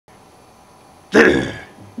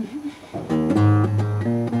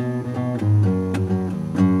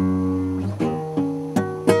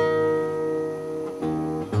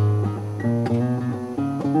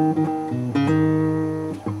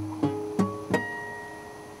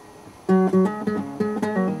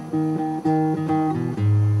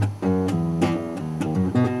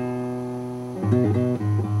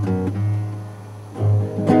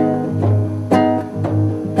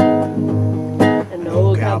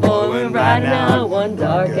Right now, one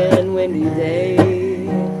dark and windy day,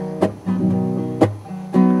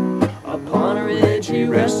 upon a ridge he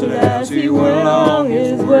rested as he went along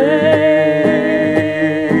his way.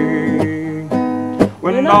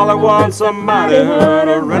 When all at once a mighty herd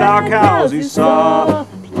of red-out cows he saw,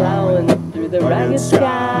 plowing through the ragged skies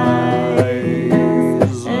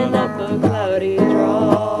and up a cloudy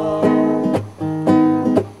draw.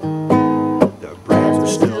 The brands were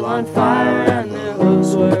still on fire and their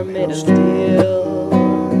hooves were made of steel.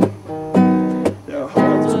 Their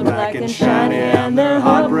horns were black and shiny and their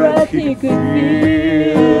hot breath he could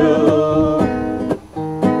feel.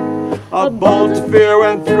 A bolt of fear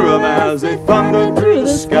went through him as they thundered through the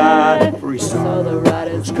sky, for he saw the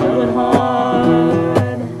riders coming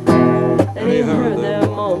hard, and he heard their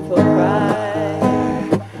mournful cry,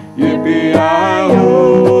 yippee-yi-yo,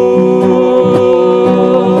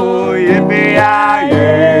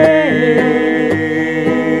 yippee-yi-yay.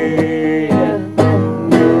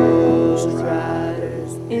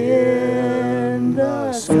 In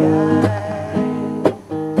the sky,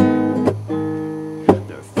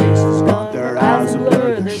 their faces gaunt, their eyes are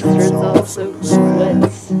blurred, their shirts all soaked with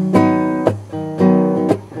sweats.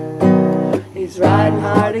 He's riding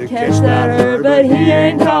hard to catch that herd, but he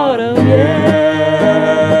ain't caught 'em yet.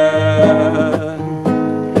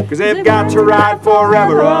 'Cause they've got to ride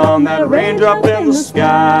forever on that range up in the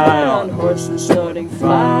sky, on horses snorting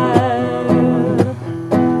fire.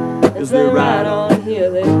 As they ride on here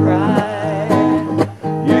they cry,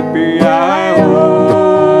 yippee-yi-yo,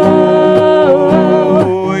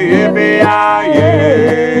 yippee-yi-yay.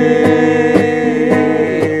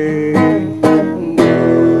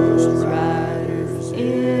 Ghost riders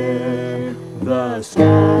in the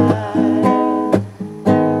sky.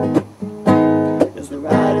 As the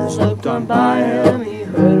riders looked on by him, he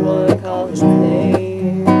heard one call his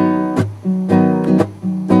name.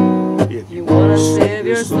 If you wanna save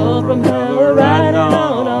your soul from hell, we're riding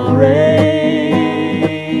on a range.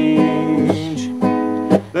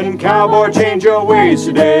 Then cowboy, change your ways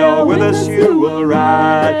today, or with us you will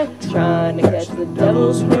ride, trying to catch the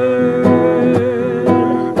devil's herd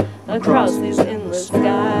across these endless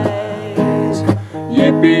skies.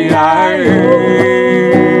 Yippee-yi-yo,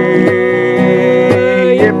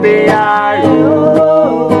 yippee-yi-yo.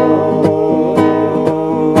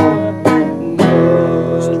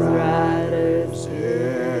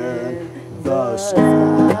 The sky.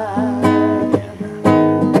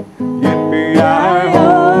 Yippee-yi-yo,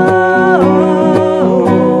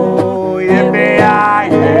 yippee-yi-yay.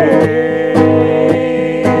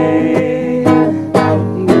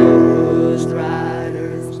 Ghost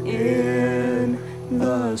riders in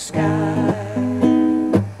the sky.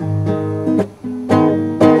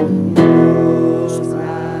 Ghost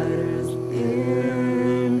riders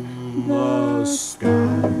in the sky.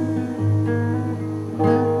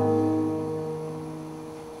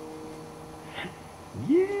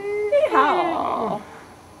 Yeah.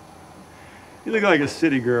 You look like a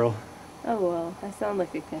city girl. Oh well, I sound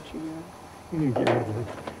like a country girl. You need to get rid of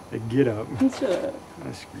the get up. Shut up.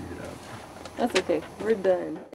 I screwed it up. That's okay. We're done.